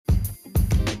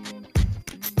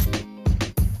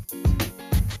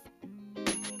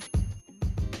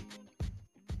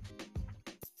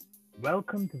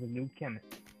Welcome to the new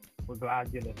Chemist. We're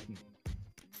glad you're listening.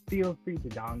 Feel free to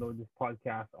download this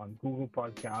podcast on Google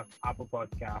Podcasts, Apple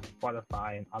Podcasts,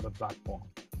 Spotify, and other platforms.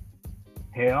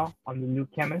 Here on the new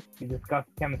Chemist, we discuss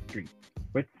chemistry,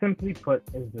 which simply put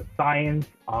is the science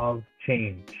of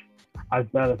change, as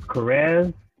well as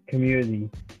careers, community,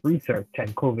 research,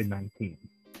 and COVID-19.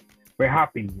 We're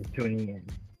happy you're tuning in.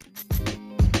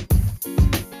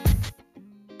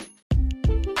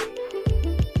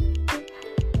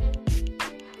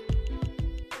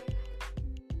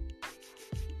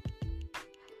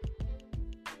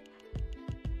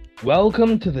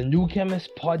 Welcome to the New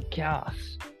Chemist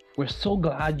podcast. We're so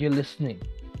glad you're listening.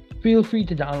 Feel free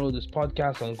to download this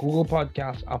podcast on Google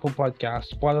Podcasts, Apple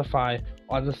Podcasts, Spotify,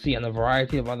 Odyssey, and a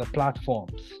variety of other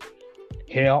platforms.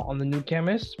 Here on the New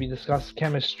Chemist, we discuss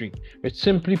chemistry, which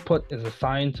simply put is the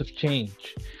science of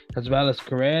change, as well as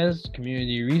careers,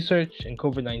 community research, and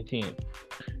COVID-19.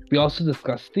 We also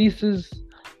discuss theses,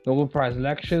 Nobel Prize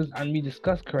lectures, and we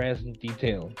discuss careers in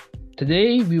detail.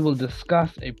 Today, we will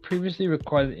discuss a previously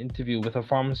recorded interview with a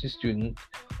pharmacy student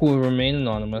who will remain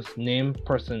anonymous, named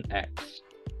Person X.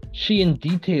 She in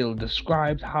detail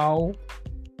describes the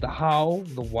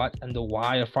what, and the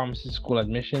why of pharmacy school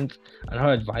admissions and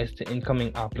her advice to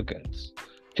incoming applicants.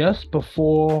 Just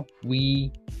before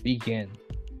we begin,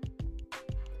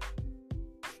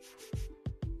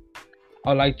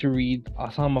 I'd like to read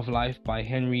A Psalm of Life by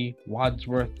Henry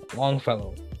Wadsworth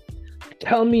Longfellow.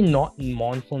 Tell me not in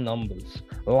mournful numbers,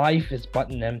 life is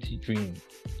but an empty dream.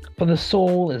 For the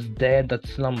soul is dead that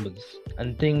slumbers,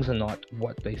 and things are not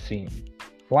what they seem.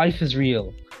 Life is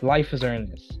real, life is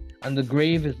earnest, and the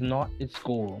grave is not its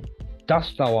goal.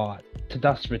 Dust thou art, to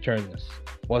dust returnest,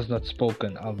 was not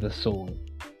spoken of the soul.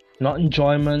 Not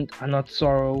enjoyment and not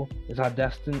sorrow is our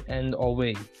destined end or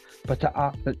way, but to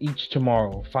act that each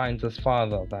tomorrow finds us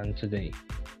farther than today.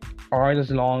 Art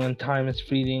is long and time is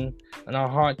fleeting, and our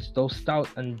hearts, though stout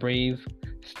and brave,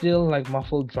 still like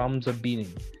muffled drums are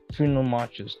beating funeral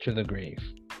marches to the grave.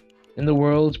 In the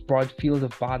world's broad field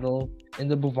of battle, in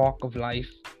the bivouac of life,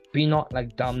 be not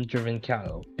like dumb driven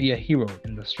cattle, be a hero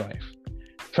in the strife.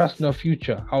 Trust no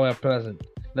future, however pleasant,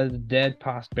 let the dead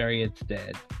past bury its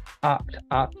dead. Act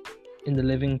in the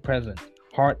living present,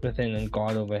 heart within and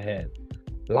God overhead.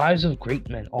 Lives of great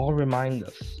men all remind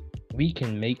us we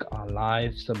can make our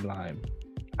lives sublime,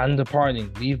 and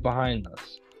departing leave behind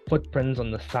us footprints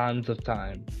on the sands of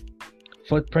time,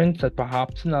 footprints that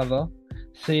perhaps another,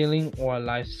 sailing o'er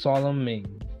life's solemn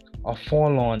main, a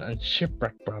forlorn and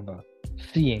shipwrecked brother,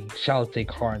 seeing shall take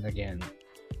heart again.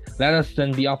 Let us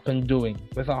then be up and doing,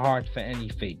 with a heart for any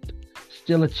fate,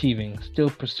 still achieving, still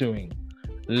pursuing,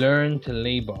 learn to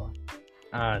labor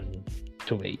and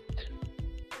to wait.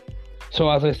 So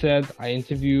as I said, I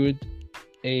interviewed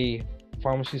a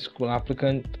pharmacy school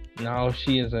applicant. Now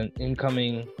she is an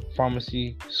incoming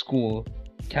pharmacy school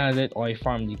candidate or a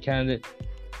Pharm.D candidate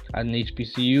at an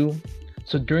HBCU.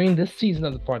 So during this season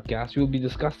of the podcast, we will be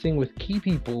discussing with key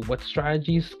people what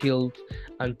strategies, skills,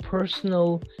 and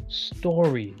personal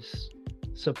stories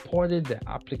supported their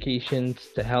applications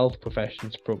to health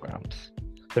professions programs.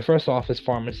 The first off is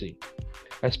pharmacy.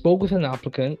 I spoke with an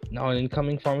applicant, now an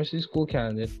incoming pharmacy school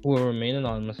candidate, who will remain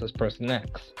anonymous as Person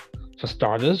X. For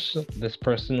starters, this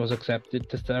person was accepted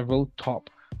to several top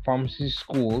pharmacy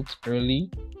schools early,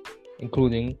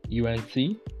 including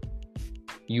UNC,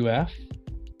 UF,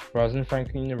 Rosalind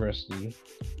Franklin University,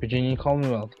 Virginia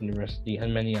Commonwealth University,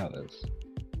 and many others.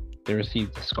 They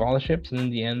received scholarships, and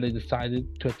in the end, they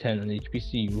decided to attend an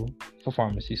HBCU for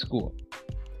pharmacy school.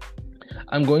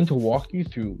 I'm going to walk you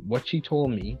through what she told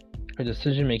me her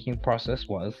decision-making process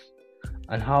was,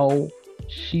 and how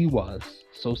she was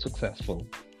so successful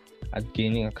at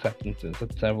gaining acceptances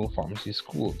at several pharmacy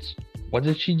schools. What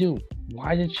did she do?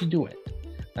 Why did she do it?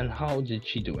 And how did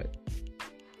she do it?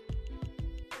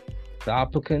 The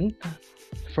applicant,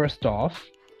 first off,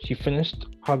 she finished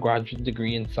her graduate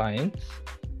degree in science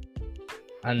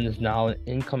and is now an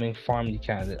incoming Pharm.D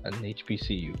candidate at an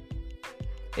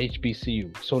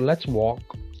HBCU. So let's walk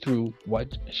through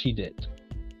what she did.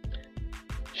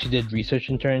 She did research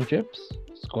internships,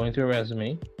 going through her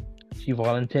resume. She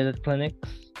volunteered at clinics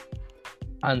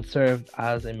and served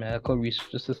as a medical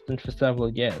research assistant for several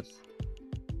years.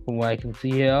 From what I can see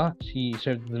here, she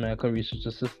served as a medical research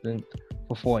assistant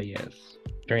for 4 years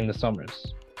during the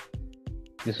summers.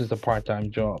 This was a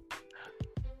part-time job.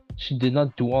 She did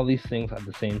not do all these things at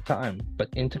the same time, but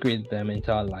integrated them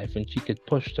into her life when she could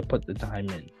push to put the time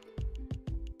in.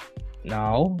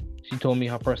 Now, she told me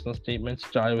her personal statement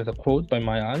started with a quote by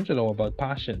Maya Angelou about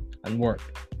passion and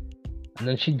work. And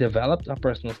then she developed a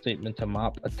personal statement to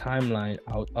map a timeline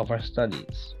out of her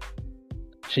studies.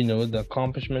 She noted the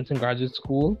accomplishments in graduate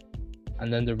school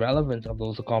and then the relevance of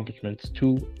those accomplishments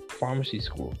to pharmacy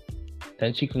school.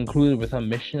 Then she concluded with her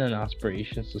mission and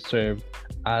aspirations to serve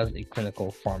as a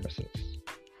clinical pharmacist.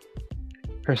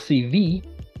 Her CV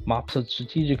maps out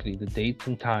strategically the dates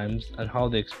and times and how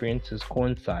the experiences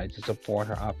coincide to support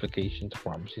her application to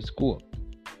pharmacy school.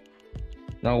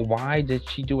 Now, why did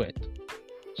she do it?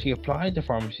 She applied to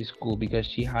pharmacy school because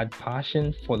she had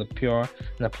passion for the pure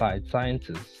and applied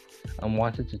sciences and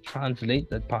wanted to translate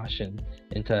that passion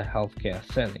into a healthcare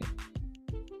setting.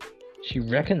 She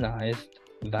recognized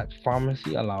that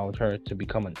pharmacy allowed her to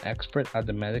become an expert with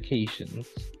medications,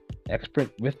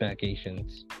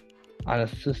 and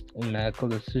assist in medical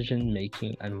decision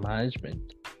making and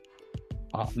management,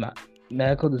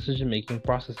 medical decision making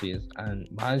processes and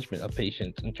management of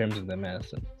patients in terms of their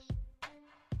medicines.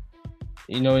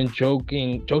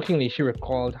 Jokingly, she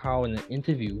recalled how in an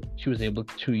interview she was able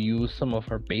to use some of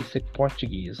her basic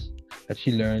Portuguese that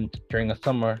she learned during a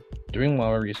summer during one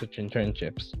of her research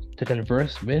internships to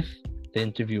converse with the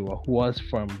interviewer, who was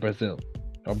from Brazil.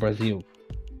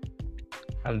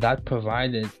 And that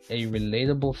provided a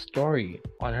relatable story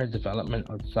on her development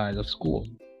outside of school.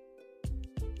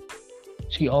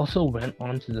 She also went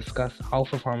on to discuss how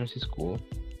for pharmacy school,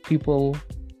 people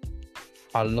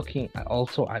are looking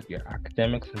at your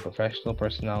academics and professional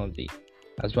personality,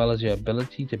 as well as your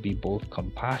ability to be both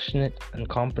compassionate and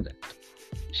competent.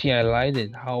 She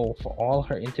highlighted how for all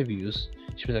her interviews,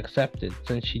 she was accepted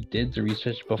since she did the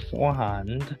research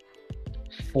beforehand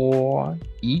for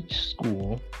each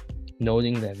school,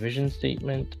 noting their vision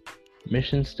statement,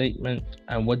 mission statement,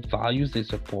 and what values they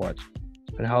support,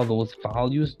 and how those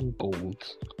values and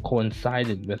goals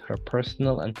coincided with her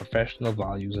personal and professional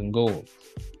values and goals.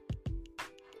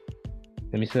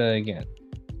 Let me say that again.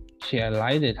 She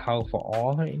highlighted how for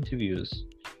all her interviews,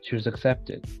 she was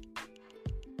accepted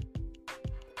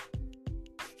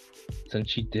since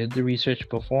she did the research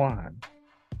beforehand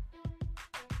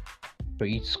for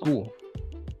each school,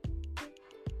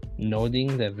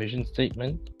 noting their vision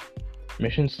statement,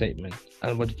 mission statement,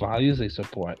 and what values they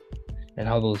support, and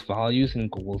how those values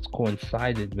and goals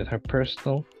coincided with her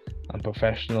personal and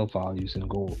professional values and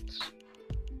goals.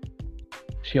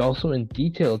 She also in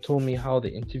detail told me how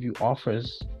the interview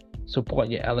offers support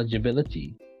your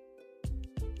eligibility.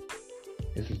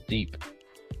 This is deep.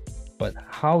 But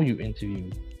how you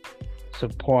interview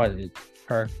supported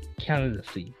her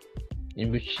candidacy,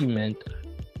 in which she meant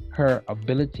her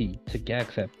ability to get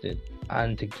accepted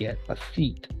and to get a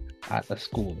seat at a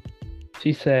school.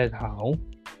 She said how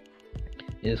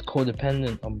it is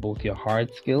codependent on both your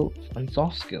hard skills and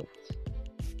soft skills.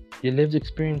 Your lived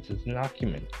experiences and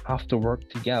acumen have to work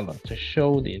together to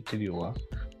show the interviewer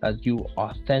that you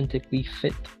authentically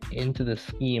fit into the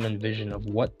scheme and vision of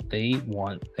what they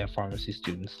want their pharmacy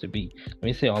students to be. Let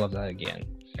me say all of that again.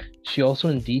 She also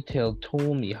in detail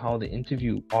told me how the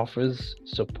interview offers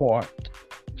support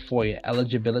for your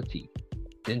eligibility.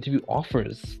 The interview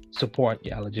offers support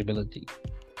your eligibility.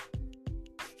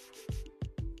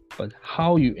 But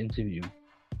how you interview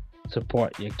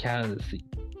support your candidacy,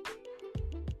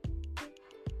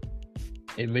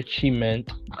 in which she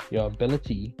meant your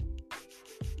ability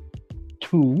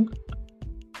to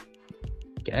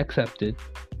get accepted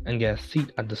and get a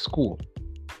seat at the school.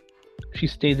 She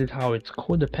stated how it's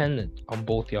codependent on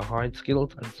both your hard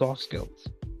skills and soft skills.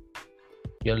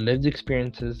 Your lived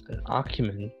experiences and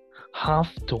acumen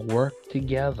have to work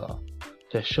together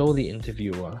to show the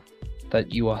interviewer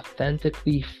that you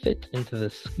authentically fit into the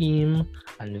scheme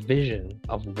and vision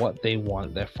of what they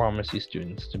want their pharmacy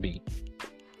students to be.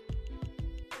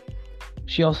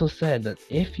 She also said that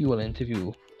if you will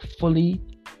interview fully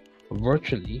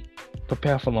virtually,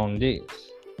 prepare for long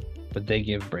days, but they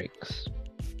give breaks.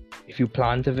 If you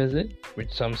plan to visit,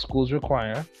 which some schools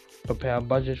require, prepare a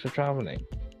budget for traveling.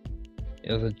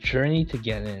 It is a journey to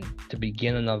get in, to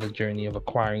begin another journey of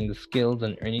acquiring the skills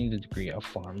and earning the degree of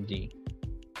Pharm.D.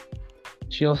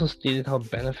 She also stated how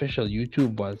beneficial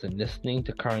YouTube was in listening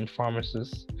to current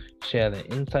pharmacists share their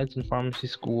insights in pharmacy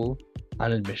school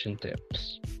and admission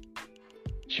tips.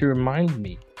 She reminded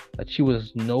me that she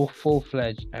was no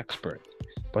full-fledged expert,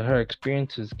 but her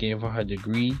experiences gave her a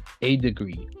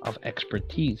degree of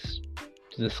expertise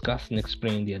to discuss and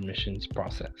explain the admissions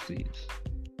processes.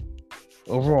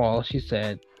 Overall, she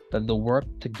said that the work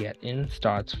to get in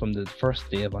starts from the first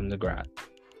day of undergrad,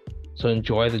 so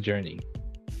enjoy the journey.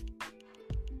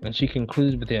 And she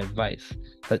concluded with the advice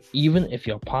that even if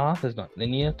your path is not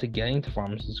linear to getting to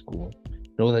pharmacy school,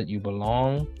 know that you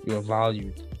belong, you are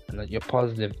valued, and that your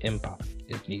positive impact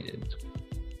is needed.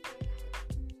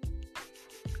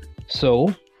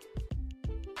 So,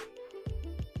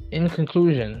 in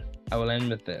conclusion, I will end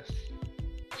with this.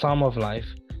 Psalm of Life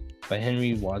by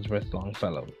Henry Wadsworth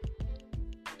Longfellow.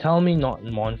 Tell me not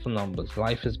in mournful numbers,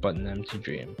 life is but an empty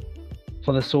dream.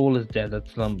 For the soul is dead that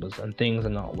slumbers, and things are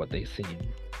not what they seem.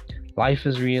 Life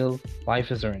is real,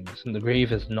 life is earnest, and the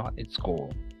grave is not its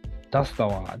goal. Dust thou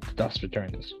art, to dust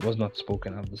returnest, was not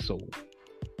spoken of the soul.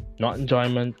 Not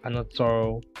enjoyment and not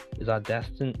sorrow is our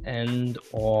destined end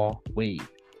or way,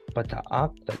 but to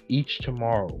act that each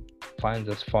tomorrow finds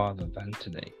us farther than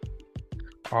today.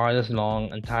 Our art is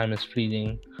long and time is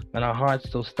fleeting, and our hearts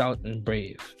though stout and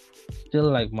brave, still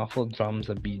like muffled drums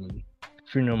are beating,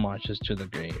 funeral marches to the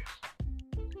grave.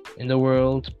 In the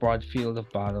world's broad field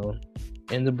of battle,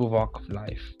 in the bivouac of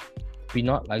life, be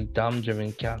not like dumb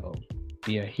driven cattle,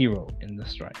 be a hero in the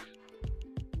strife.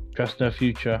 Trust no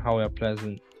future, however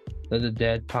pleasant, let the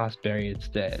dead past bury its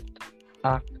dead.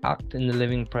 Act in the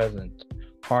living present,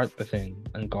 heart within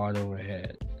and God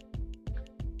overhead.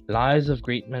 Lives of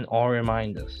great men all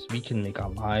remind us we can make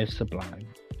our lives sublime,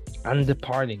 and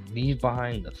departing leave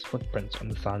behind us footprints on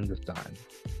the sands of time.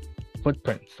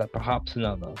 Footprints that perhaps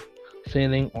another,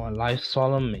 sailing on life's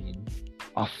solemn main,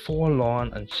 a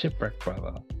forlorn and shipwrecked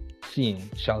brother, seeing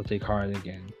shall take heart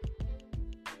again.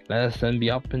 Let us then be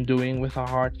up and doing with our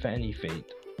heart for any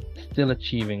fate, still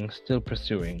achieving, still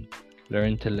pursuing,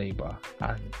 learn to labor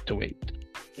and to wait.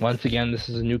 Once again, this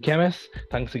is a new Chemist.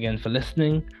 Thanks again for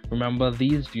listening. Remember,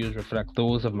 these views reflect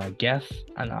those of my guests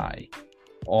and I.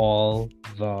 All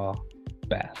the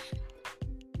best.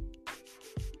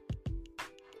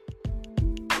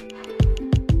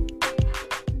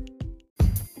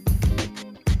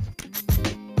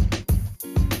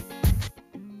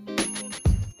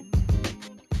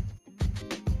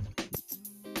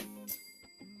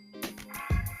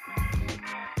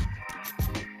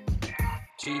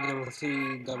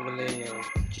 GCCAA,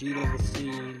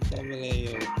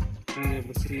 GCCAA,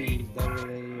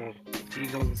 GCCAA,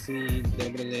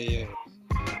 GCCAA.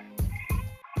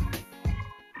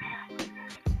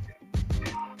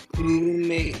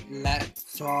 Glutamate,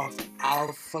 Lactose,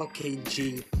 Alpha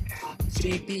KG.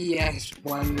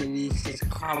 CPS1 releases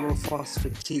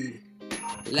carbophosphate.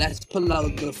 Let's pull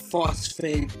out the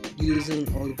phosphate using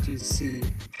OTC.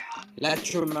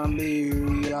 Let's remember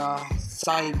urea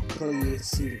cycle, you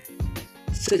see.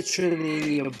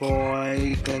 Citrulline, your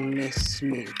boy, gonna miss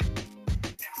me.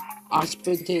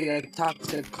 Aspartate,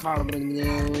 toxic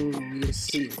carbonyl, you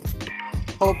see.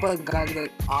 Hope I got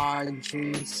that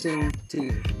arginine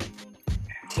too.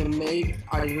 To make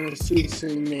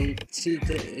arginine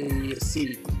theta, you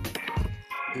see.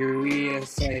 Urea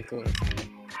cycle.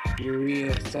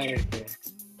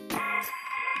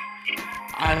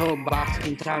 I hope back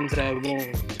sometimes I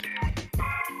won't.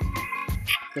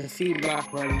 The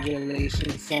feedback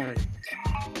regulation fund.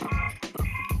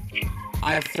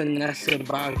 I finesse the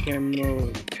biochem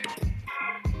mode.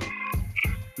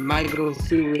 Might go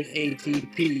through with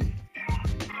ATP.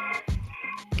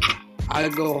 I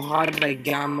go hard like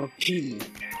gamma P.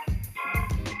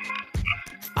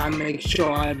 I make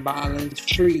sure I balance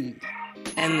free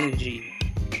energy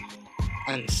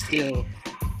and still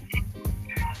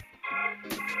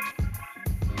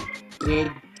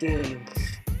good things.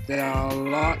 There are a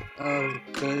lot of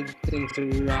good things to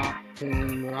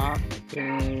rapping,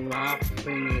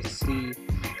 you see,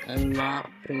 and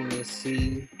rapping, you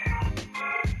see.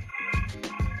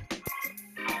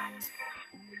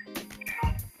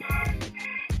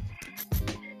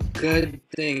 Good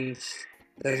things.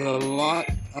 There's a lot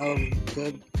of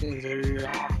good things to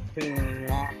rapping,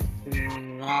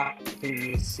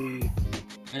 you see,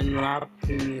 and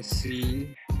rapping, you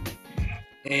see.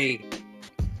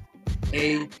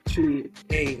 A to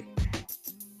A.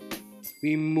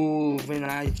 We move and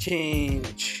I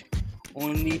change.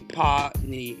 Only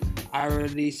partly. I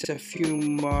release a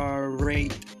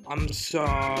fumarate. I'm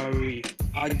sorry.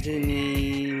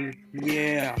 Arginine.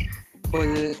 Yeah. Put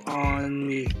it on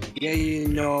me. Yeah, you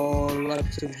know,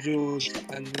 lots of jewels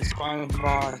and this kind of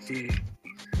party.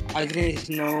 I just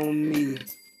know me.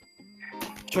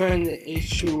 Turn the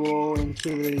H2O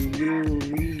into the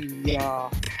urea.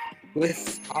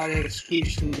 Without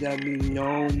excretion that we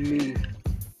know me.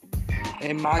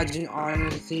 Imagine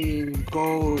honesty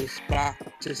goes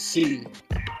back to C.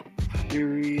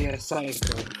 Urea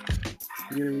cycle.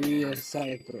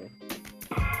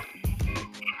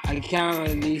 I can't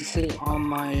release it on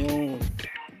my own.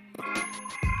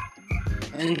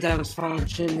 Enzymes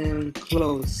functioning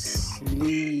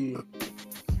closely.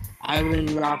 I've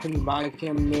been rapping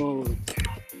biochem mode.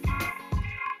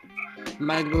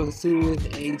 Might go through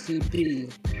with ATP.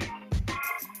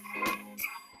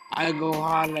 I go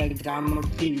hard like gamma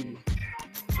P.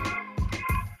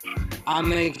 I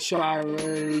make sure I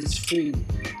release free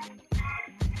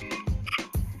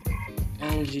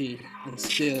energy, and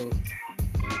still.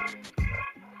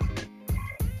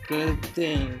 Good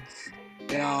things.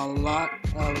 There are a lot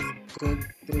of good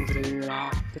things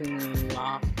wrapping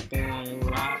the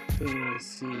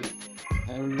sea,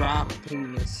 and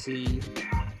wrapping the sea.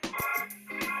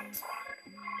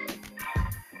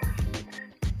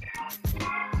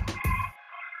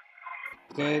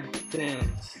 Good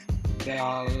things. There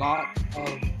are a lot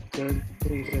of good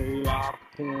things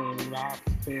wrapping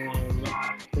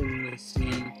the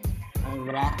sea, and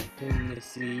wrapping the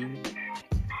sea.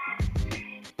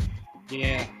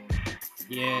 Yeah.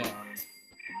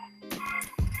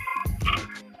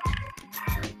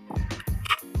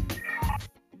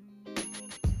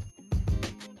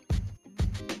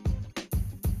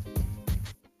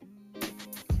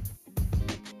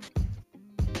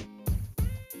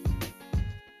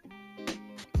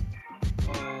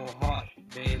 Oh hot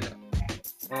beta.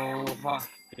 Oh hot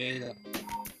beta.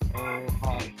 Oh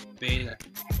hot beta.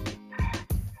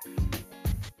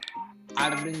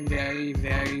 I've been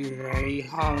very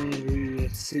hungry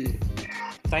to see.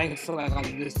 Thankfully I got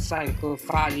this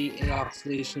cyclophatty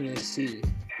oxidation to see.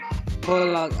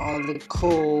 Pull out all the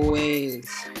cool ways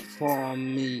for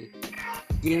me.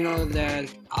 You know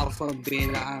there's alpha,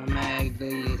 beta, and omega,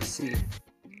 you see.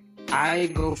 I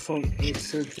go from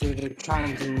acyl to the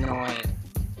transinoid.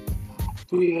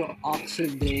 Through the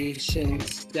oxidation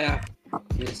step,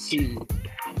 you see.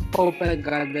 Hope I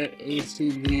got the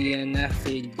ACD and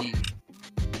FAD.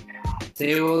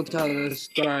 They will tell a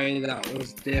story that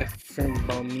was different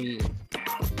about me.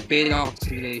 Beta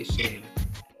oxidation.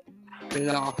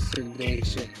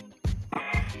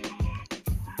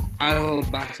 I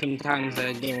hold back, sometimes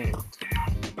I don't.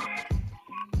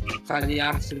 Fatty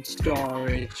acid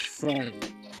storage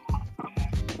front.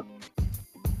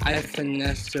 I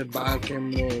finesse the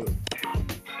Balkan mode.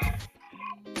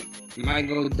 Might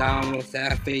go down with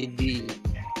FAD.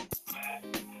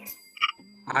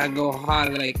 I go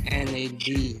hard like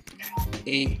NAD.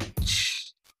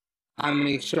 I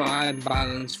make sure I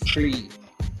balance free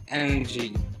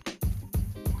energy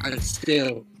and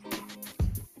still.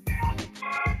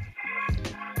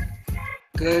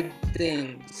 Good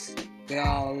things. There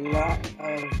are a lot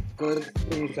of good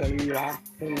things that we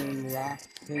wrapping the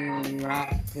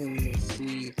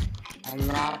sea, and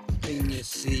wrapping the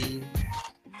sea.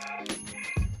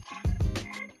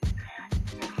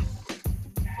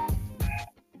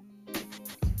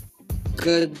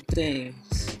 Good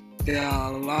things. There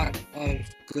are a lot of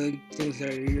good things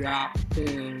that we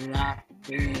wrapping the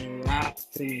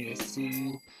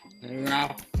sea, and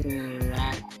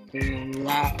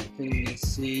wrapping the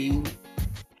sea.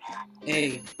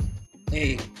 Hey.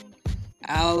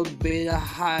 Alpha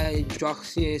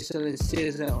hydroxyacid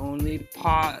is only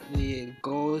partly it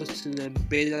goes to the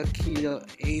beta keto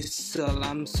acyl.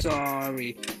 I'm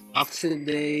sorry,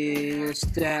 oxidative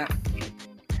step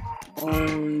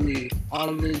only.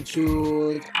 All the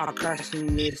jewels are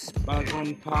crashing this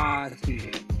buzzing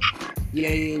party.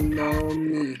 Yeah, you know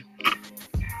me.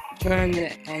 Turn the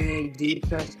NAD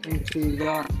plus into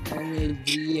the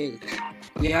NADH.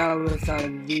 Yeah,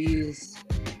 without these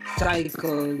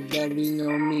cycles that we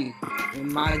know me.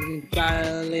 Imagine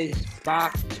dilates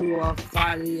back to a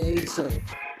fatty acyl.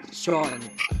 Shorten.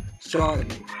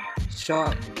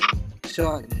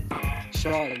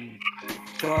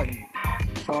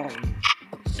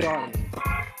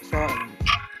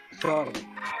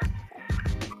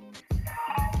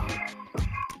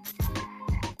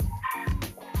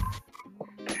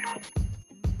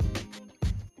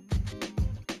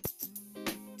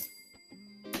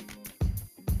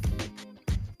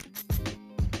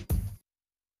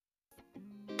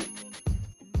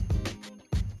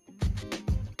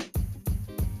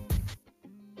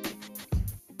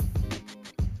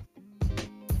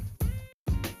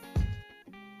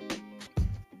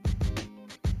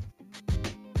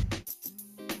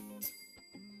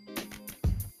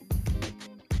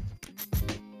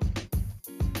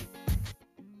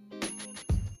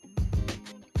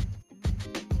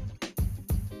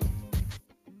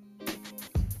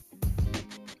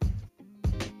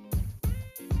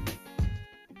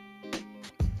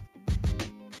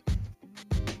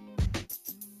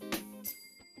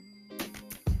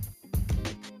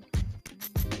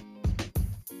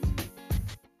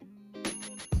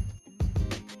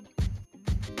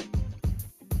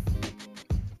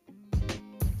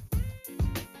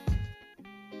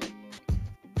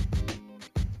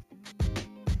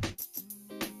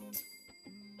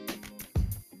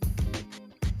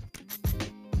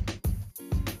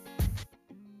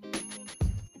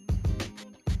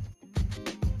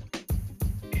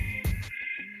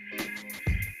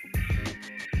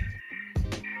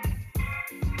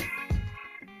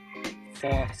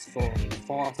 phosphorus,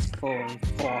 phosphorus,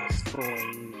 phosphorus,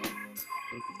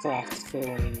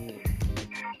 phosphorus.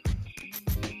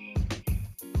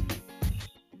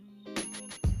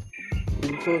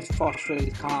 Glucose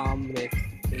phosphorus calm with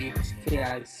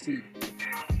HKIC.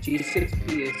 G6P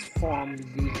is formed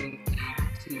using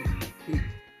ATP.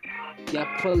 You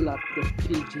pull up the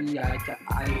PGI to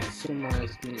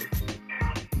isomers me.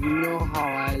 You know how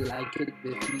I like it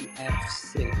with the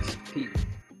F6P.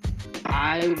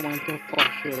 I want to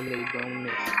phosphorylate, don't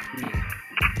miss me.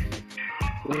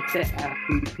 With the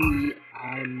FPP,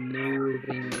 I'm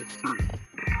moving the C.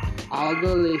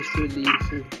 Aldehyde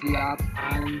releases the up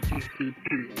and GPP,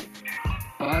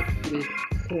 but with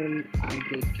thin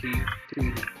under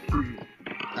G3P.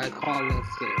 I call it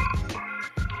 6.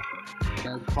 I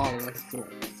call it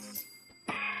 6.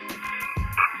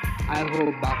 I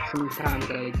hold back sometimes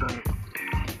I don't.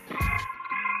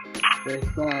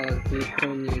 Because they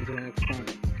told me in my front.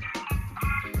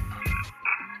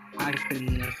 I can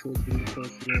nestle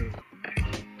glucose low.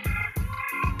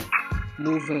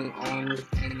 Moving on with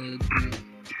NAD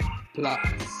plus.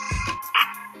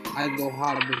 I go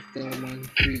hard with the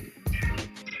 1-3.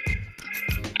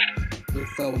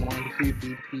 With the 1-3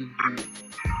 BPG.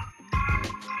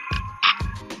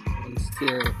 And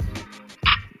still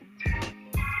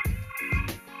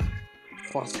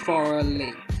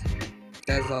phosphorylate.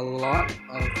 There's a lot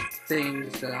of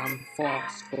things that I'm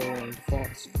phosphoring the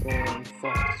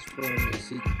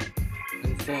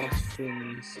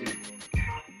seed.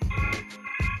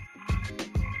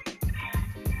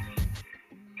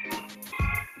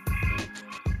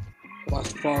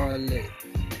 Phosphorylate.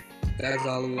 There's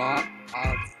a lot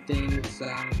of things that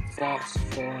I'm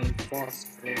phosphoring the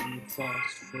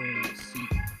seed.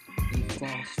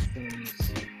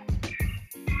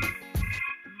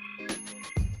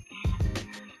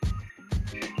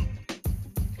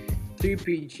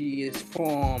 3PG is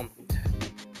formed,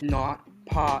 not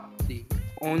partly.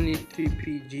 Only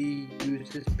 3PG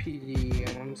uses PG.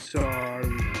 I'm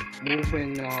sorry.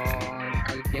 Moving on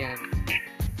again.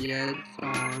 Yes,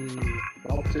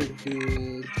 Dr.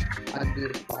 Jules at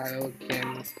this biochem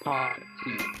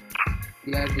party.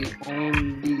 We are the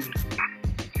only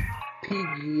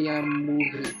PGM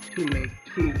moving to make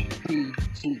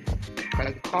 2PG.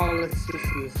 Glycolysis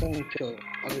is essential.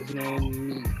 There's no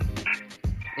need.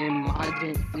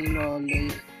 Imagine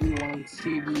enolase B1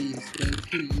 CDs in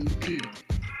PEP.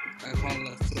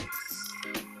 Glycolysis.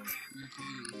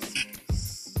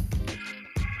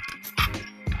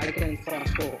 I can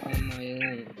phospho on my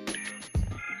own.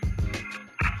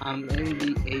 I'm in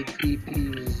the ATP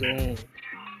zone.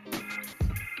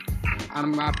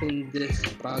 I'm rapping this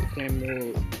biochem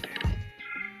mode.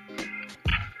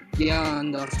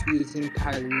 Beyond of using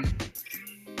pyrene.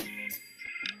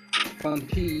 From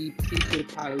PEP to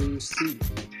pyrene C.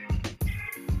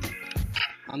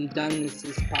 I'm done with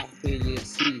this pathway, you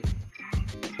see.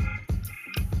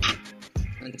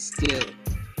 And still.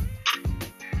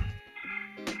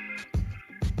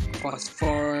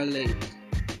 Phosphorylate.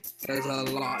 There's a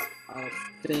lot of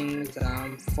things that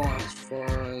I'm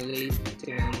phosphorylating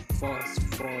and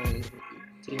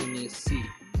phosphorylating, you see.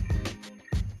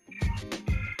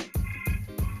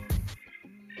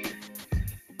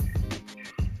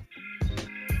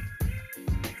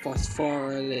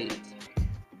 Phosphorylate.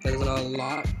 There's a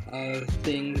lot of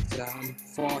things that I'm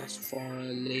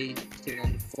phosphorylating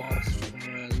and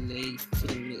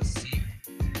phosphorylating, you see.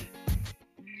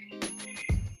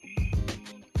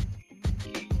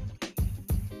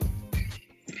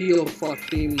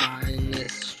 PO40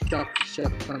 minus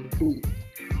structure complete.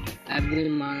 Every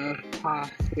mile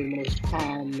pathway most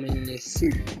commonly see.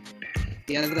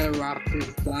 The other wrap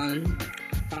is done.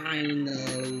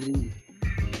 Finally.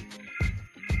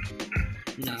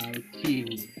 Now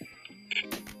TV.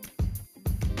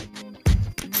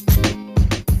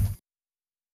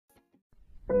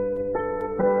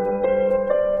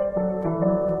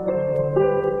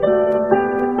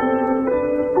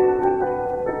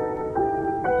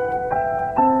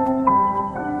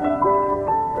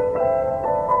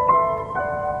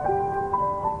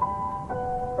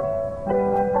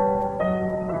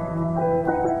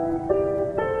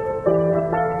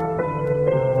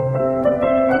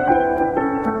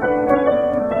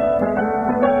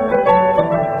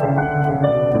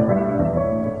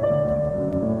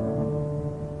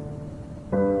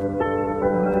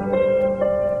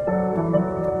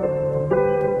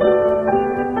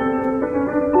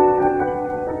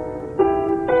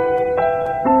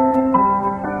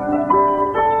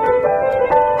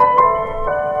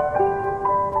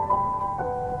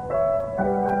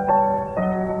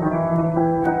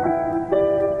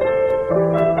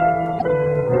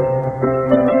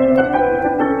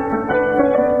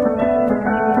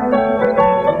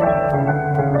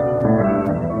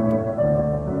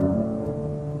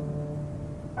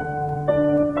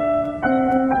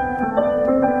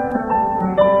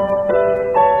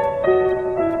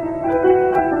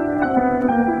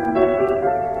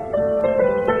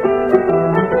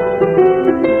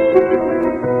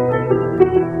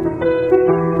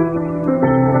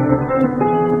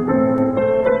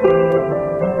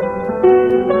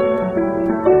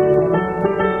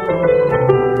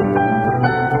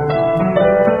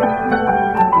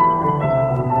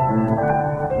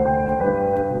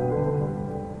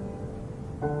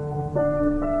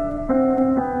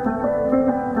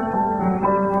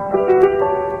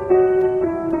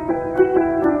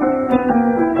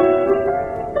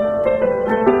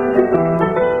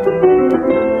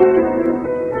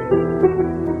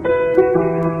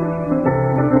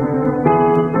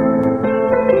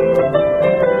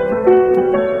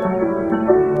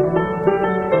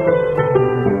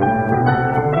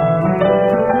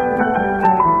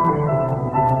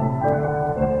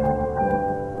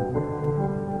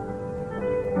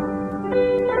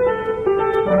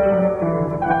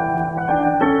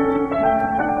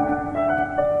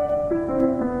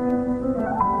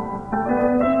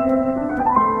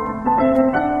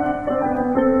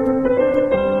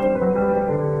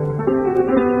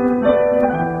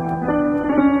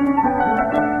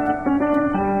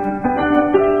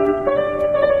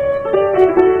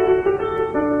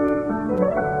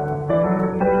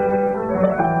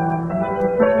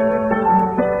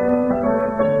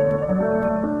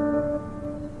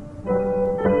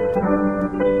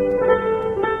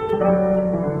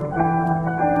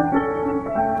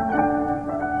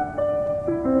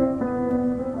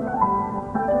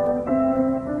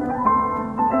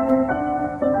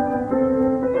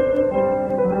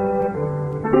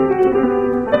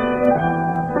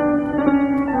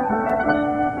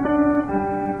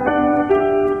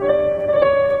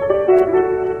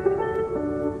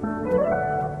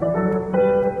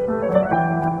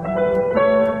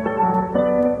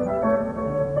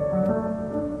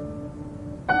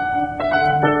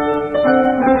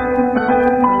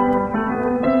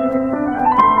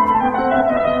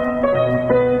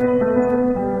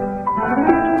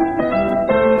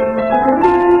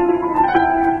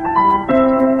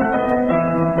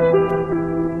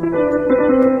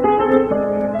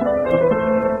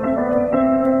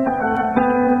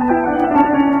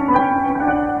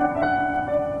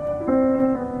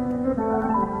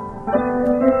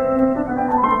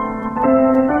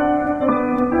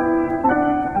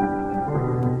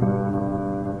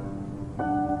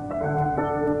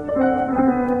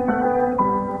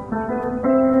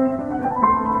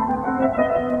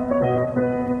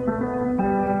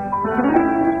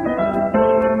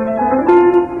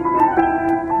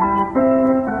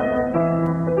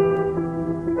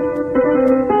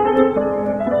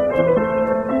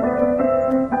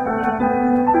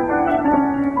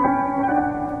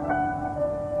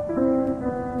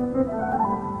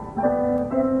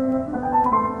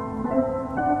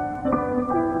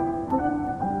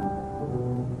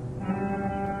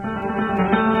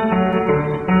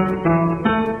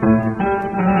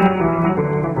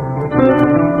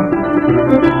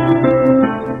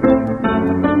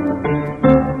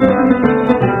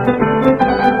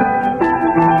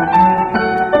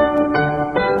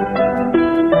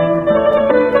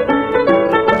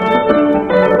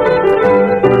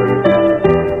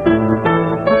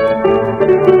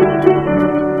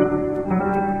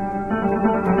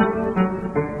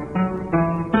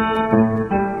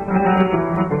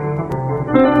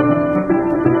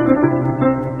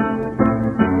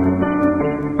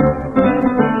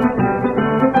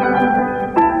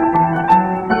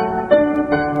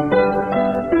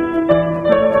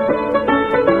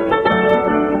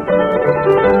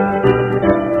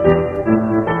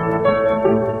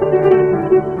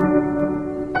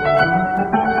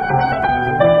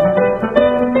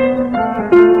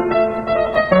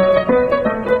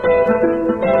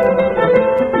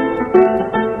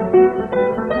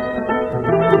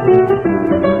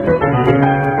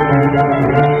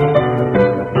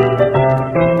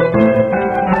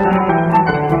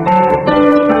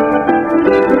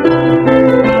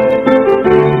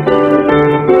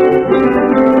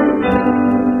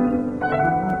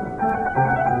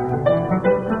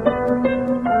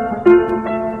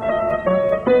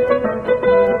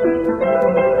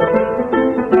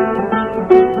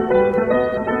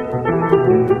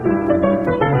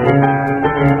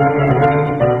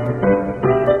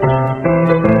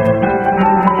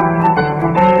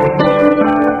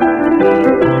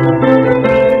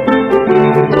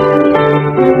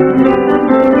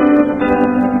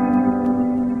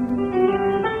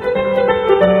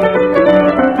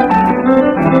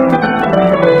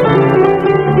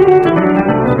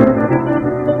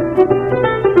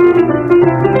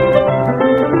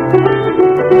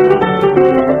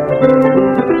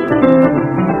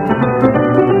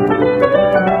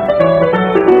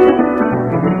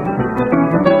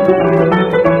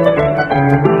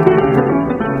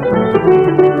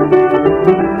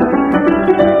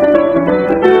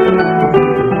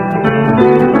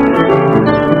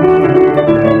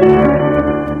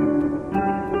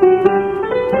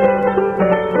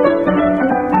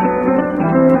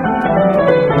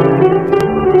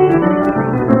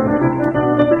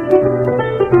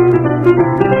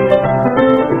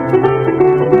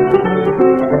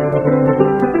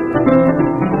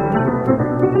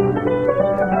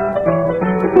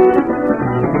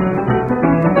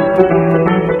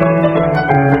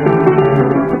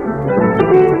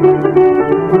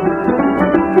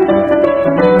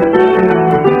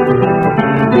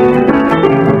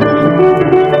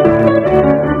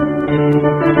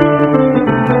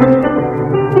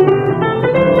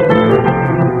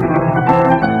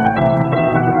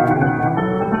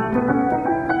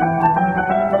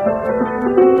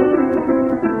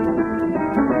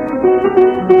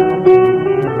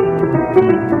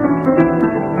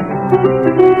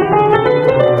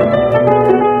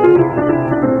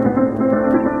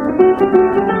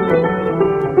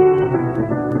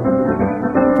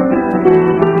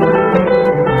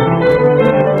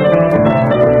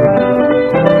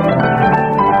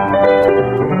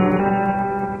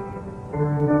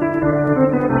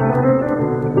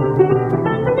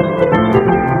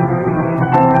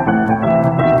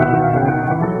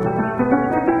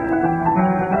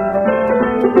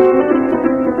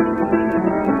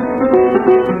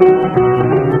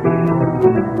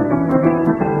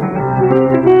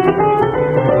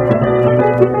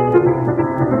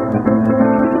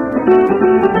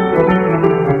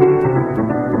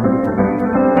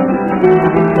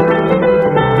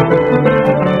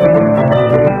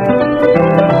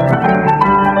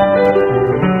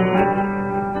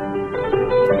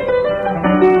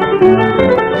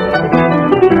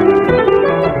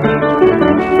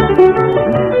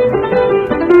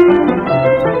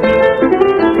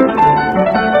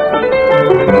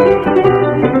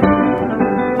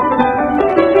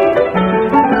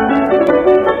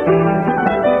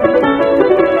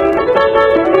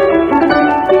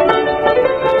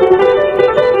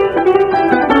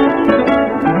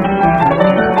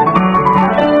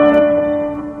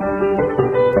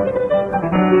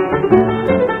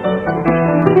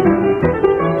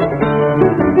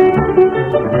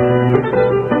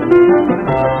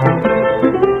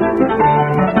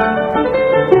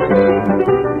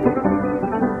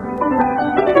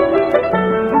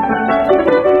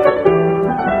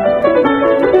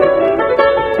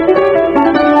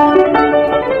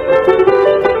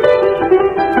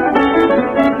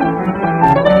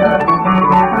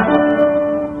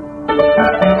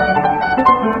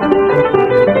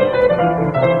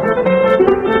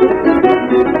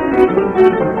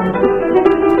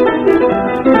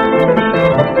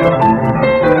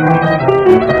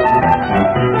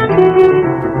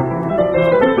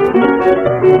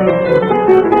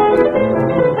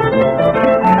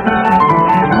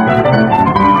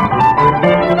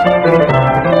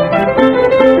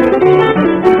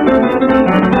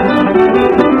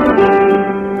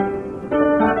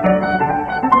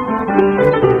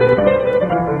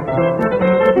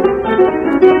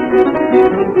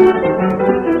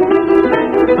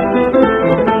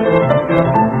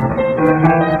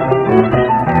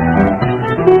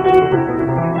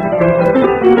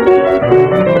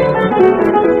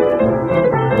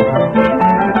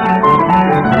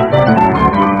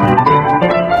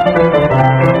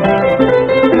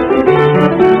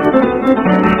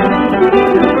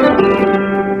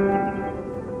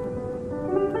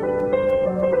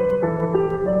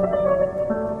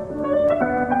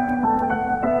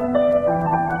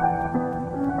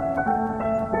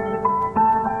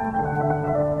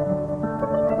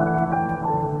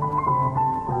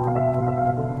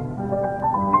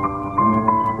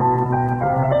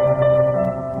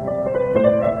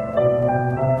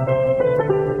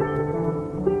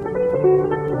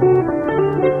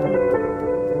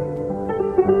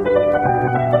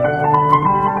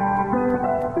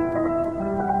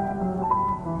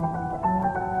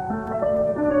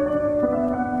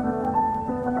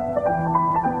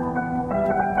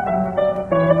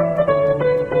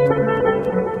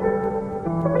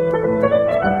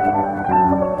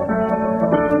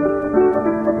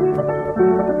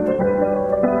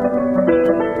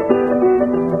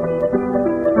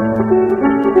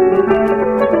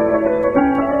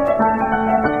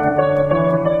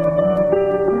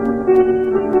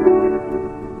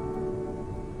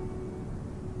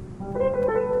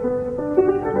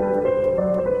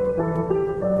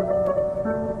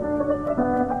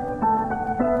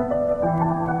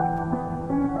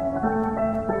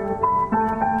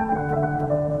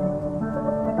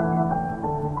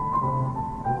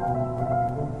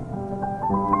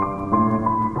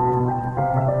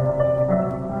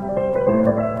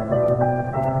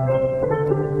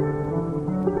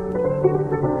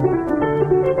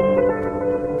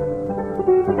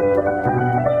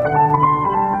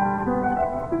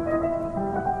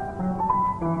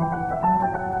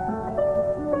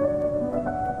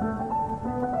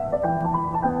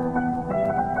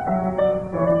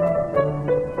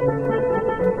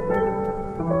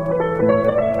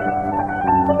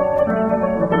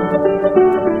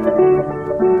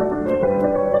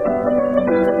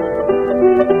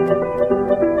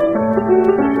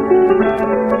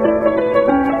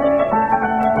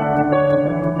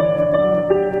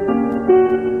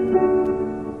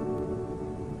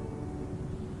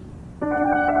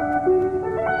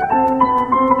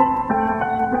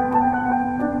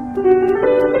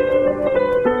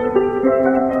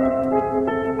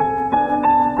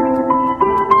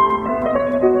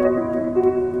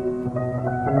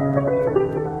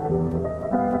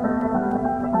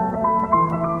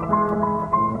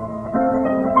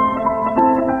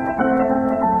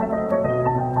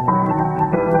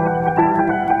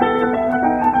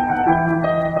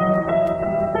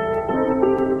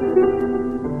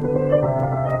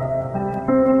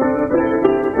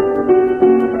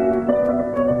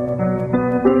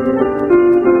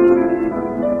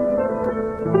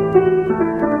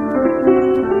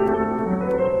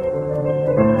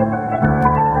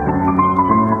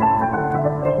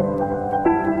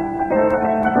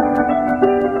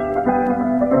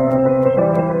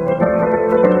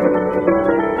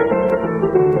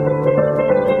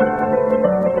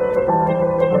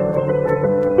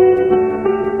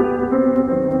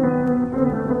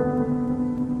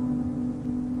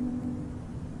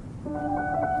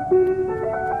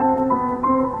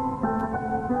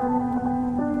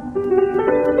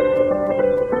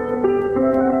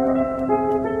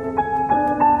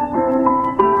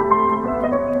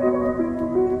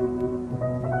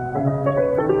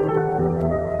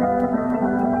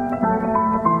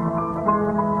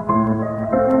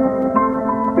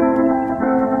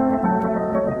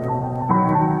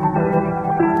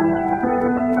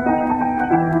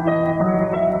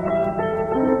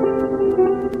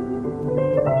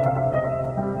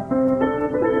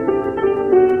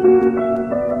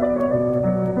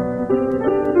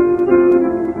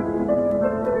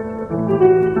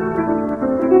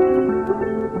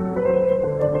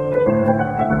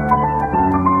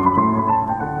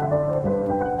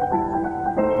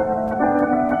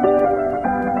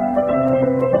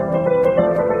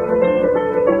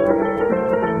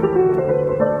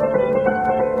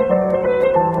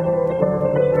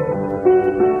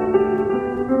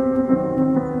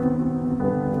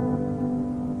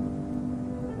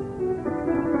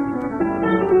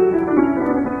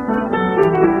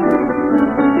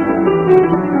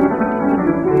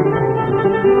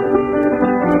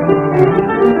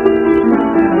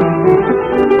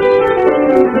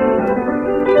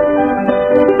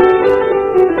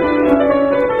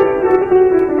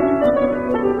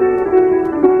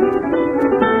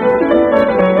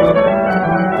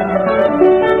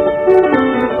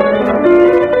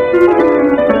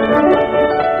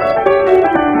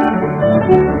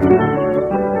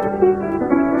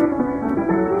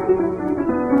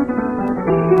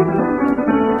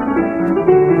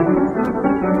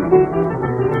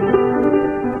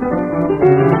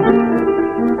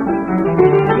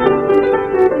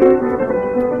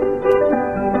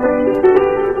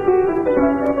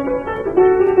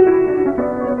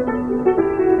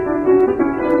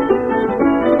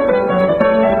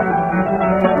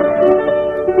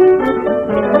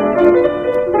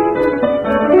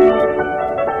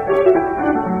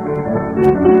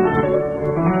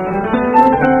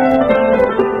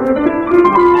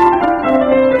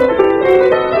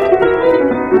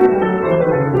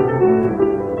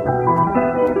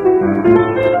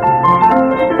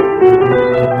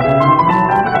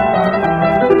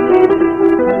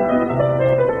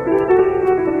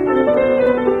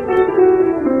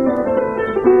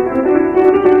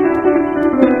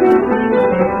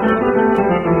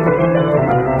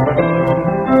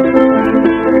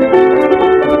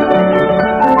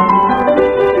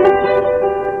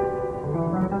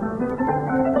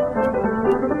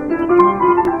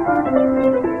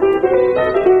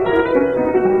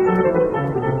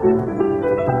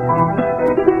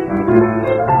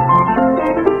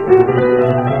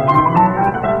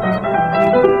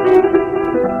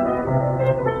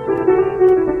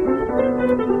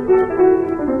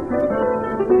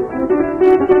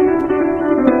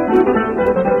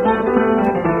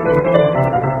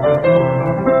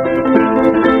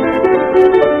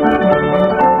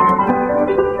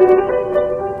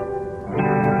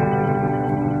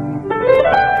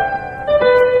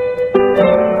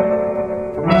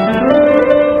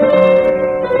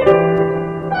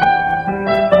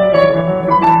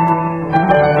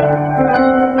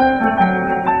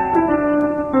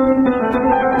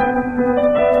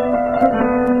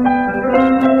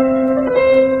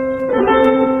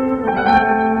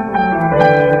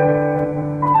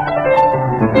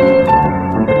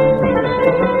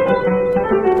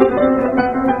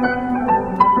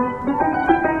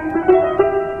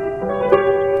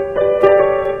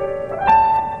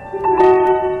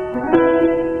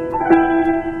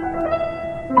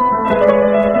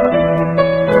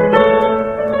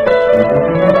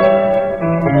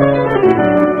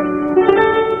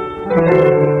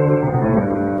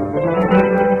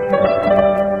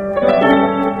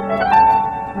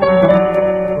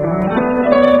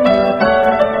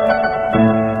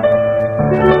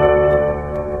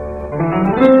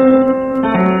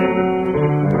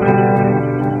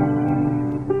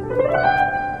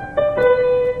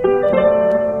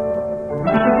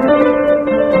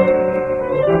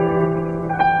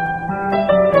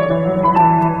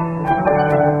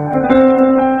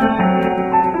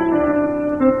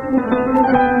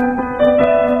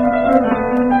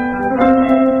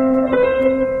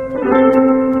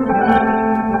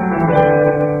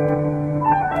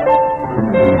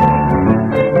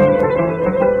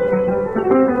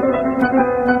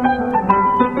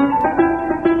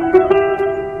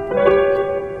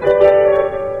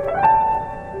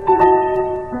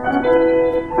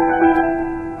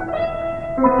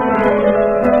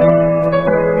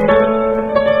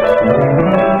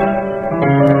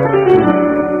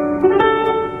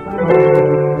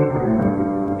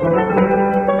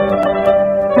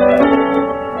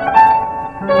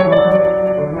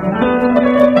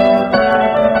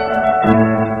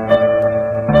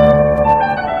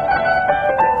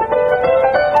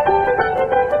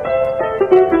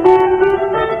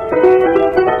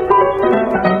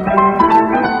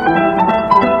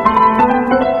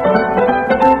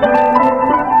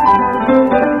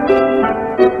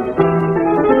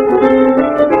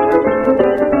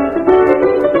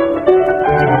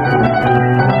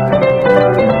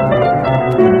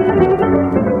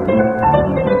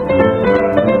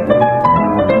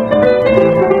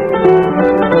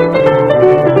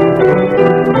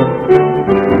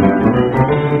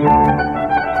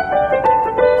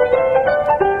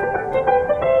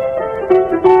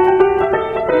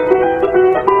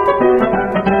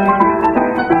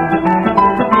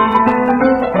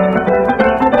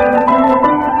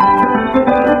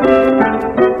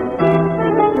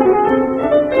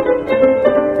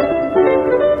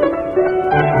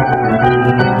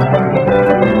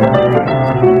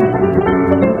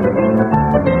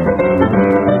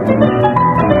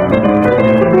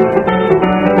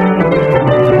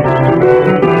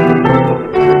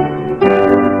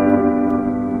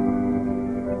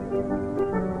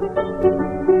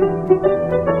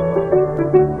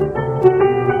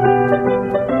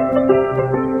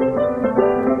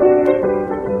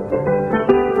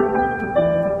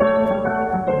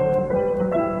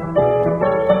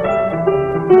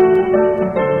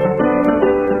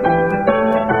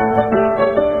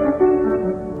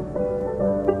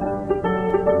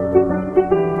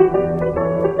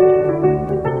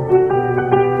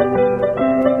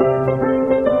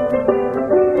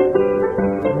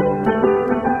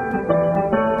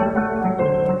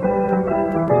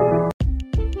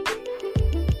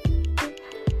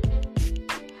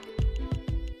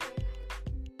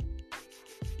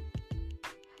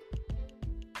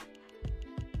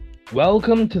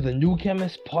 Welcome to the New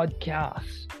Chemist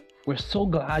podcast. We're so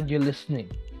glad you're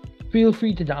listening. Feel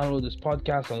free to download this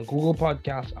podcast on Google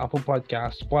Podcasts, Apple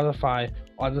Podcasts, Spotify,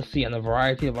 Odyssey, and a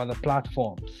variety of other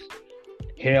platforms.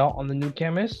 Here on the New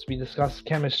Chemist, we discuss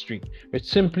chemistry, which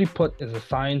simply put is the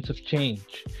science of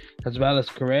change, as well as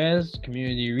careers,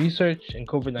 community research, and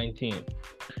COVID-19.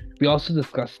 We also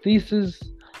discuss theses,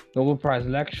 Nobel Prize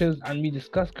lectures, and we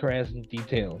discuss careers in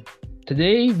detail.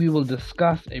 Today, we will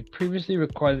discuss a previously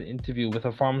recorded interview with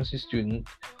a pharmacy student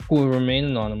who will remain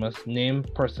anonymous,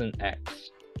 named Person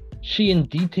X. She in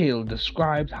detail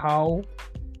described the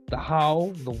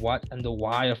what, and the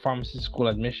why of pharmacy school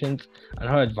admissions and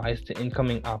her advice to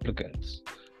incoming applicants.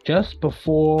 Just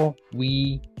before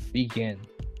we begin,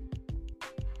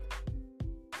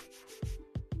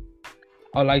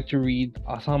 I'd like to read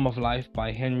A Sum of Life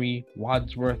by Henry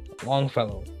Wadsworth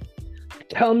Longfellow.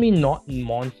 Tell me not in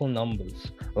mournful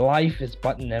numbers, life is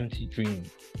but an empty dream.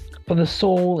 For the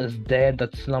soul is dead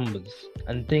that slumbers,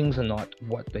 and things are not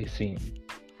what they seem.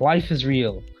 Life is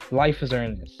real, life is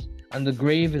earnest, and the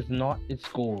grave is not its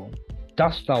goal.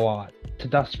 Dust thou art, to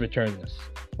dust returnest,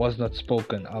 was not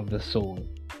spoken of the soul.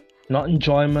 Not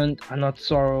enjoyment and not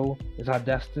sorrow is our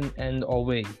destined end or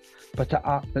way, but to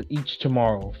act that each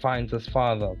tomorrow finds us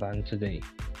farther than today.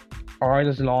 Art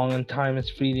is long and time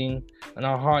is fleeting, and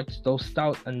our hearts, though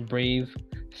stout and brave,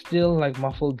 still like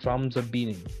muffled drums are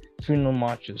beating funeral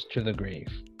marches to the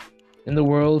grave. In the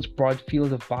world's broad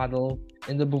field of battle,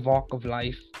 in the bivouac of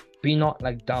life, be not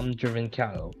like dumb-driven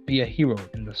cattle, be a hero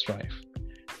in the strife.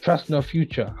 Trust no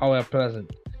future, however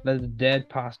pleasant, let the dead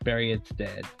past bury its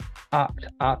dead. Act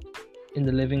in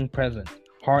the living present,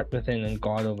 heart within and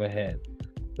God overhead.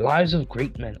 Lives of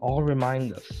great men all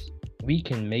remind us, we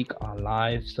can make our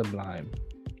lives sublime,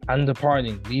 and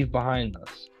departing leave behind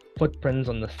us footprints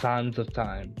on the sands of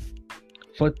time.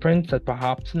 Footprints that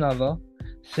perhaps another,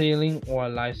 sailing o'er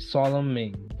life's solemn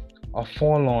main, a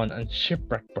forlorn and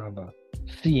shipwrecked brother,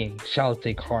 seeing shall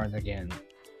take heart again.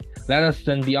 Let us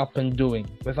then be up and doing,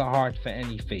 with a heart for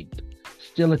any fate,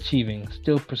 still achieving,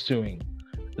 still pursuing,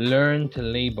 learn to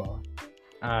labor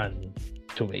and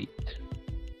to wait.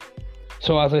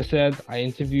 So as I said, I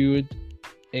interviewed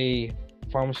a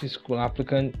pharmacy school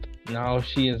applicant. Now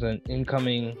she is an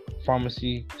incoming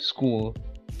pharmacy school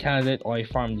candidate or a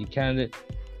Pharm.D candidate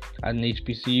at an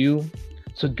HBCU.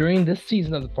 So during this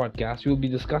season of the podcast, we will be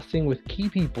discussing with key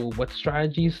people what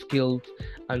strategies, skills,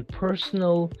 and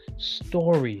personal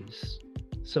stories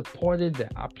supported their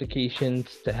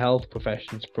applications to health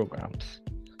professions programs.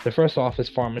 The first off is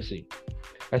pharmacy.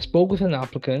 I spoke with an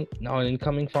applicant, now an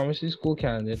incoming pharmacy school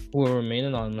candidate, who will remain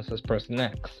anonymous as Person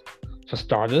X. For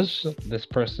starters, this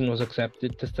person was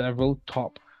accepted to several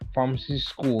top pharmacy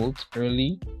schools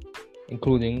early,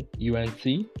 including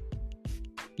UNC,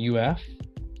 UF,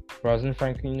 Rosalind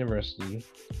Franklin University,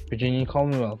 Virginia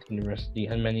Commonwealth University,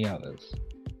 and many others.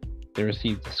 They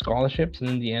received scholarships, and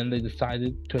in the end, they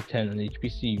decided to attend an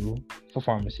HBCU for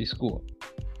pharmacy school.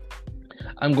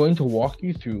 I'm going to walk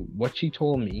you through what she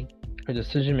told me her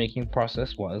decision-making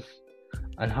process was,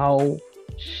 and how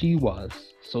she was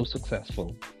so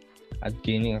successful at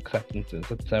gaining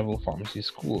acceptances at several pharmacy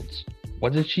schools.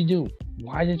 What did she do?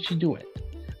 Why did she do it?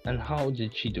 And how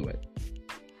did she do it?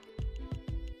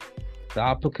 The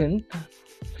applicant,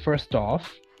 first off,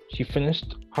 she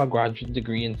finished her graduate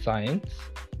degree in science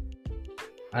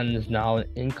and is now an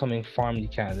incoming Pharm.D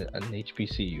candidate at an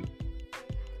HBCU.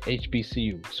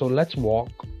 So let's walk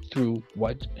through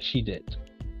what she did.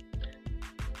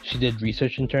 She did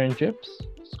research internships,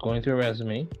 going through her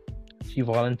resume. She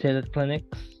volunteered at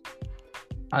clinics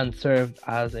and served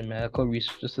as a medical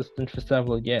research assistant for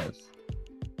several years.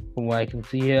 From what I can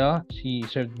see here, she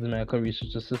served as a medical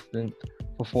research assistant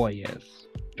for 4 years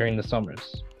during the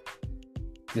summers.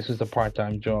 This was a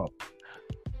part-time job.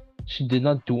 She did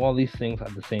not do all these things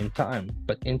at the same time,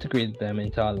 but integrated them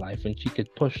into her life when she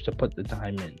could push to put the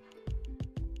time in.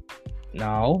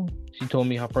 Now, she told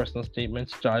me her personal statement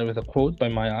started with a quote by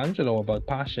Maya Angelou about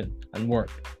passion and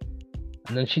work.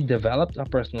 And then she developed a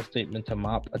personal statement to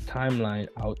map a timeline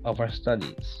out of her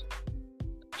studies.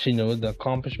 She knew the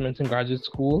accomplishments in graduate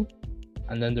school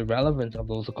and then the relevance of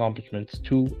those accomplishments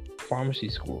to pharmacy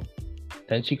school.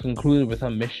 Then she concluded with her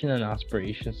mission and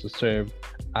aspirations to serve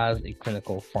as a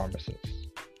clinical pharmacist.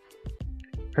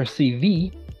 Her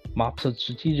CV maps out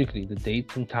strategically the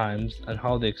dates and times and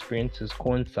how the experiences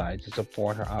coincide to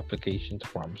support her application to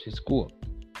pharmacy school.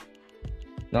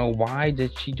 Now, why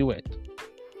did she do it?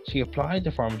 She applied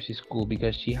to pharmacy school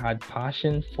because she had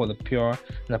passion for the pure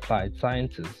and applied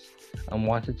sciences and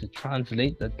wanted to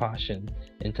translate that passion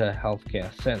into a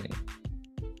healthcare setting.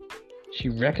 She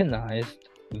recognized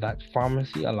that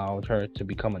pharmacy allowed her to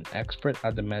become an expert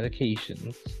with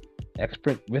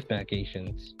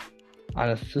medications,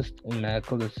 and assist in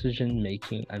medical decision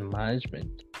making and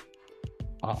management,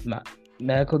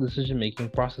 medical decision making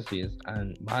processes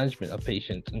and management of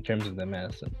patients in terms of their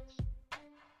medicines.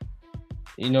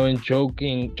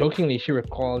 Jokingly, she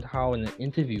recalled how in an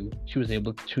interview she was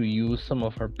able to use some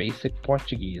of her basic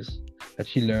Portuguese that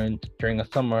she learned during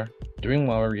a summer during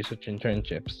one of her research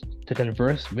internships to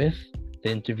converse with the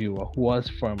interviewer, who was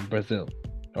from Brazil.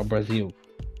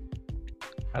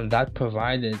 And that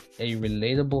provided a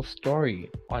relatable story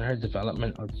on her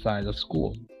development outside of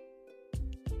school.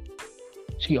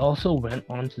 She also went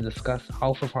on to discuss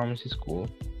how for pharmacy school,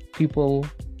 people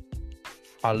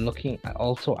are looking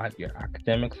also at your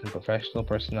academics and professional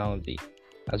personality,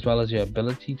 as well as your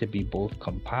ability to be both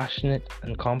compassionate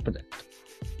and competent.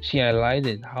 She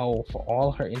highlighted how for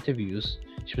all her interviews,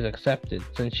 she was accepted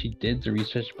since she did the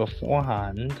research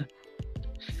beforehand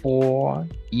for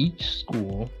each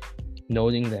school,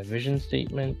 noting their vision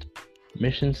statement,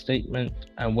 mission statement,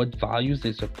 and what values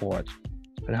they support,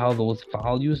 and how those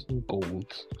values and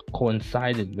goals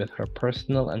coincided with her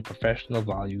personal and professional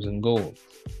values and goals.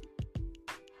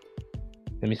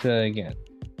 Let me say that again.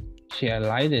 She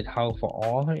highlighted how for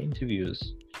all her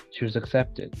interviews, she was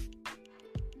accepted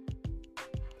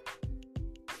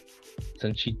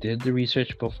since she did the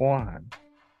research beforehand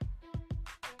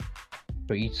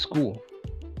for each school,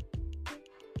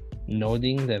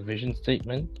 noting their vision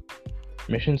statement,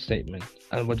 mission statement,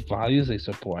 and what values they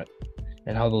support,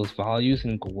 and how those values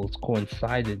and goals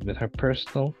coincided with her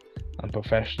personal and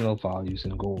professional values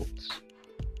and goals.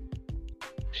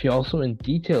 She also in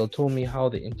detail told me how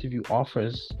the interview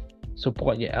offers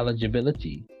support your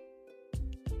eligibility.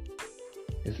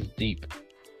 This is deep.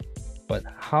 But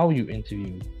how you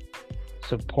interview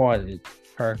supported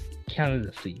her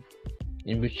candidacy,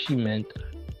 in which she meant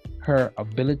her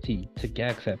ability to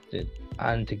get accepted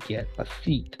and to get a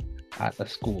seat at a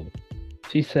school.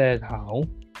 She said how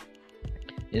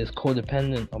it is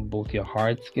codependent on both your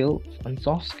hard skills and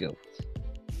soft skills.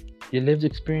 Your lived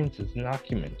experiences and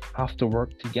acumen have to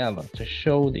work together to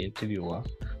show the interviewer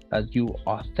that you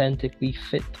authentically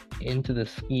fit into the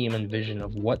scheme and vision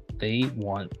of what they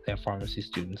want their pharmacy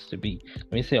students to be.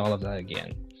 Let me say all of that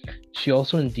again. She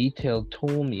also in detail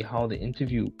told me how the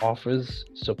interview offers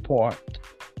support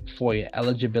for your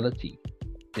eligibility.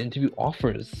 The interview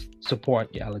offers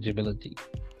support your eligibility.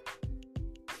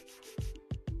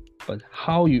 But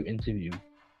how you interview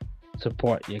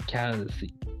support your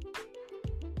candidacy,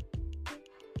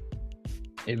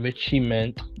 in which she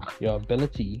meant your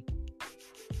ability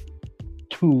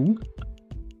to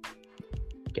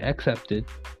get accepted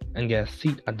and get a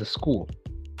seat at the school.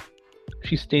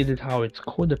 She stated how it's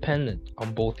codependent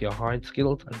on both your hard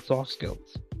skills and soft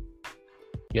skills.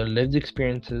 Your lived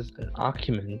experiences and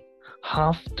acumen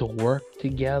have to work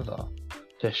together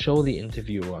to show the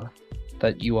interviewer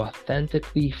that you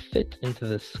authentically fit into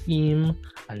the scheme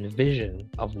and vision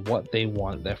of what they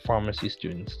want their pharmacy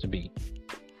students to be.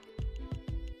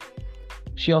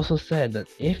 She also said that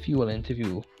if you will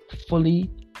interview fully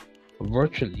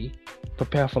virtually,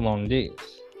 prepare for long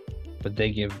days, but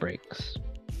they give breaks.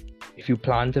 If you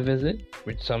plan to visit,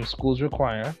 which some schools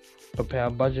require, prepare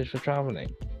a budget for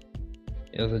traveling.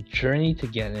 It is a journey to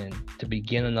get in, to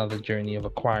begin another journey of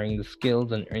acquiring the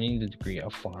skills and earning the degree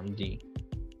of Pharm.D.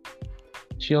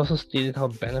 She also stated how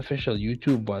beneficial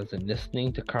YouTube was in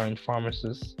listening to current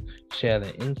pharmacists share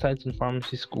their insights in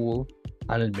pharmacy school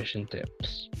and admission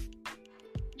tips.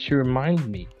 She reminded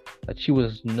me that she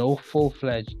was no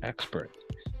full-fledged expert,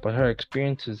 but her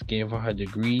experiences gave her a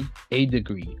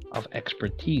degree of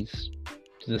expertise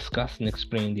to discuss and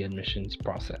explain the admissions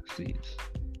processes.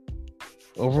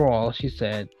 Overall, she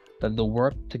said that the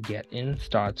work to get in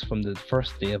starts from the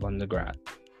first day of undergrad,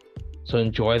 so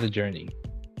enjoy the journey.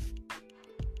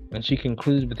 And she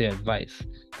concluded with the advice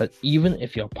that even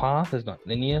if your path is not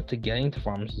linear to getting to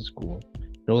pharmacy school,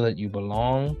 know that you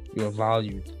belong, you are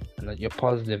valued, and that your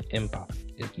positive impact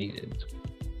is needed.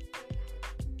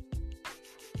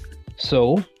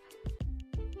 So,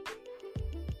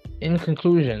 in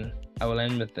conclusion, I will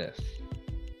end with this.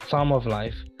 Psalm of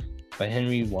Life by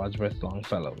Henry Wadsworth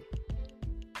Longfellow.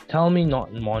 Tell me not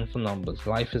in mournful numbers,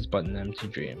 life is but an empty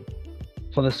dream.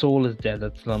 For the soul is dead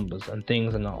that slumbers, and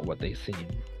things are not what they seem.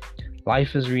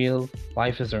 Life is real,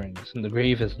 life is earnest, and the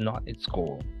grave is not its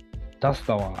goal. Dust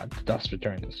thou art, to dust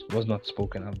returnest, was not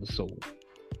spoken of the soul.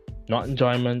 Not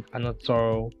enjoyment and not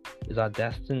sorrow is our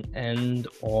destined end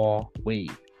or way,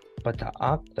 but to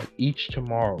act that each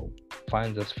tomorrow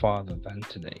finds us farther than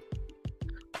today.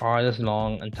 Our art is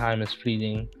long and time is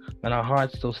fleeting, and our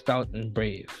hearts so stout and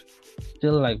brave,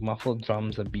 still like muffled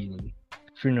drums are beating,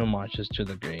 funeral marches to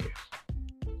the grave.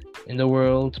 In the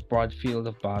world's broad field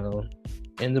of battle,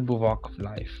 in the bivouac of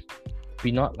life.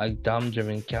 Be not like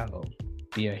dumb-driven cattle,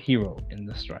 be a hero in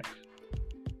the strife.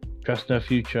 Trust no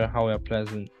future, however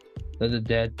pleasant, let the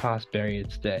dead past bury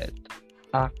its dead.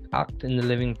 Act in the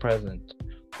living present,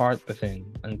 heart within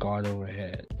and God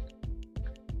overhead.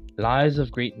 Lives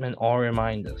of great men all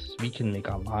remind us we can make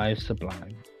our lives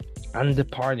sublime, and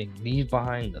departing leave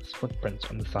behind us footprints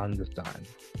on the sands of time.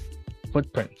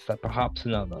 Footprints that perhaps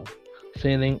another,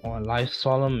 sailing on life's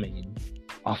solemn main,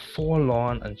 a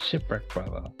forlorn and shipwrecked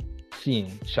brother,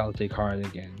 seeing shall take heart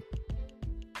again.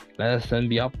 Let us then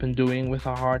be up and doing with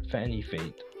our heart for any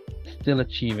fate, still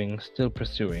achieving, still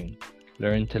pursuing,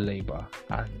 learn to labor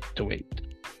and to wait.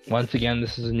 Once again,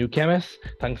 this is a new Chemist.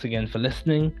 Thanks again for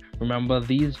listening. Remember,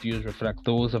 these views reflect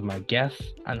those of my guests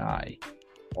and I.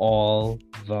 All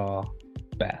the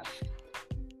best.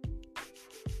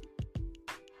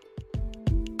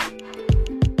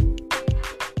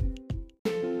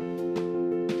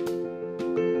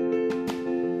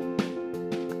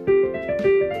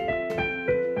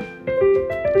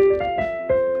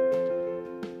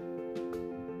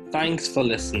 Thanks for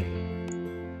listening.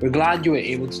 We're glad you were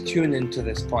able to tune into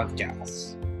this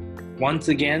podcast. Once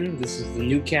again, this is the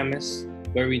New Chemist,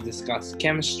 where we discuss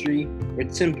chemistry,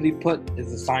 which simply put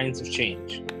is the science of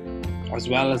change, as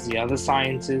well as the other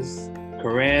sciences,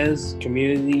 careers,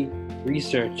 community,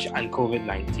 research, and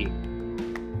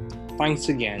COVID-19. Thanks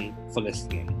again for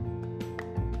listening.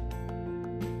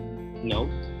 Note,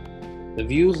 the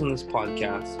views on this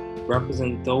podcast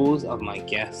represent those of my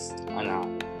guests and I.